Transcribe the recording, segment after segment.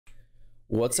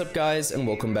What's up guys, and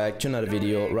welcome back to another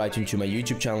video right into my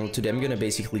YouTube channel. Today I'm gonna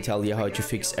basically tell you how to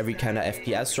fix every kind of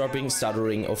FPS dropping,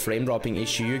 stuttering or frame dropping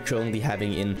issue you're currently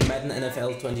having in Madden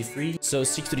NFL 23. So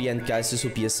stick to the end guys, this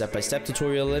will be a step-by-step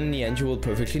tutorial and in the end you will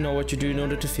perfectly know what to do in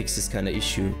order to fix this kind of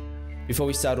issue. Before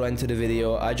we start right into the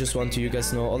video, I just want to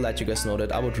let you guys know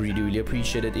that I would really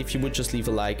appreciate it if you would just leave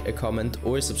a like, a comment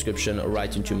or a subscription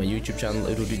right into my YouTube channel.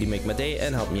 It would really make my day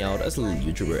and help me out as a little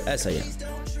YouTuber as I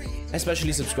am.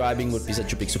 Especially subscribing would be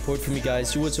such a big support for me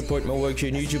guys. You would support my work here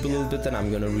on YouTube a little bit and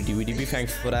I'm gonna really be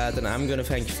thankful for that, and I'm gonna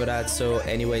thank you for that. So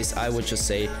anyways, I would just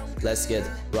say let's get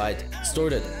right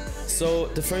started. So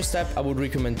the first step I would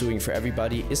recommend doing for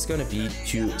everybody is gonna be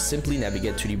to simply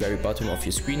navigate to the very bottom of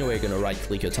your screen, where you're gonna right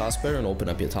click your taskbar and open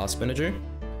up your task manager.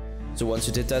 So once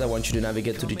you did that, I want you to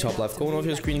navigate to the top left corner of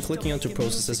your screen, clicking onto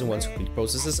processes, and once you click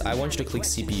processes, I want you to click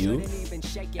CPU.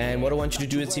 And what I want you to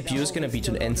do with CPU is going to be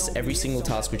to end every single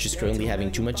task which is currently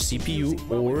having too much CPU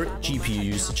or GPU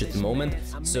usage at the moment.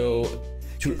 So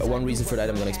one reason for that,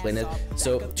 I'm going to explain it.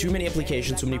 So too many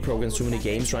applications, too many programs, too many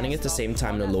games running at the same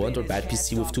time in a low-end or bad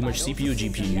PC with too much CPU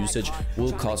GPU usage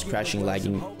will cause crashing,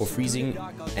 lagging or freezing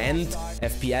and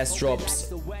FPS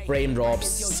drops, frame drops,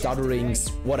 stutterings,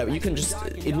 whatever.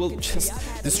 It will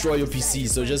just destroy your PC.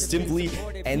 So just simply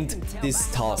end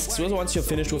this task. So once you're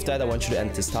finished with that, I want you to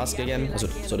end this task again,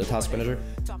 so the task manager.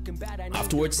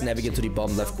 Afterwards, navigate to the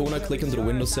bottom left corner, click on the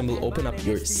Windows symbol, open up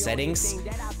your settings,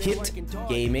 hit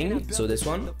gaming, so this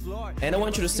one, and I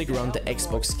want you to stick around the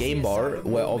Xbox game bar,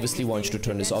 where I obviously want you to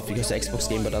turn this off because the Xbox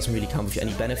game bar doesn't really come with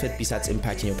any benefit besides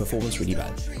impacting your performance really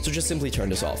bad. So just simply turn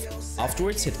this off.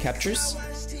 Afterwards, hit captures,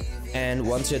 and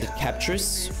once you hit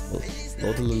captures, we'll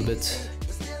load a little bit.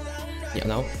 Yeah,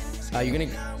 now you're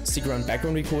gonna stick around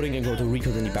background recording and go to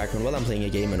record in the background while I'm playing a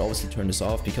game, and obviously turn this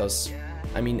off because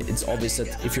I mean, it's obvious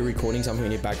that if you're recording something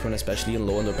in your background, especially in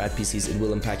low-end or bad PCs, it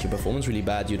will impact your performance really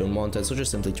bad. You don't want that, so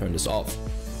just simply turn this off.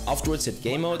 Afterwards, hit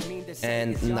game mode,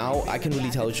 and now I can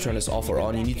really tell you to turn this off or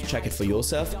on. You need to check it for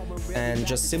yourself, and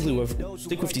just simply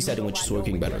stick with the setting which is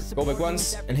working better. Go back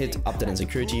once and hit update and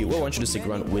security. We want you to stick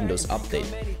around Windows update.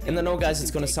 And I know guys,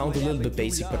 it's gonna sound a little bit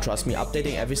basic, but trust me,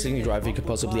 updating every single driver you could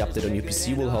possibly update on your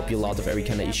PC will help you a lot of every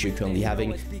kind of issue you're currently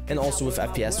having, and also with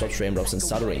FPS drops, frame drops and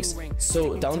stutterings.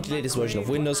 So download the latest version of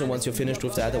Windows, and once you're finished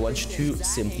with that, I want you to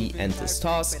simply end this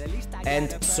task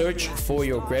and search for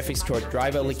your graphics card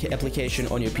driver application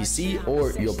on your PC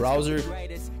or your browser,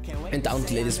 and download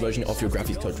the latest version of your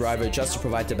graphics card driver just to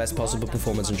provide the best possible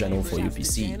performance in general for your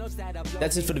PC.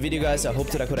 That's it for the video guys. I hope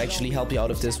that I could actually help you out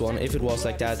of this one. If it was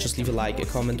like that, just leave a like, a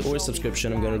comment or a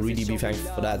subscription. I'm gonna really be thankful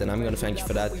for that, and I'm gonna thank you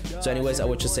for that. So anyways, I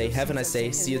would just say have a nice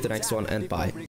day, see you at the next one, and bye.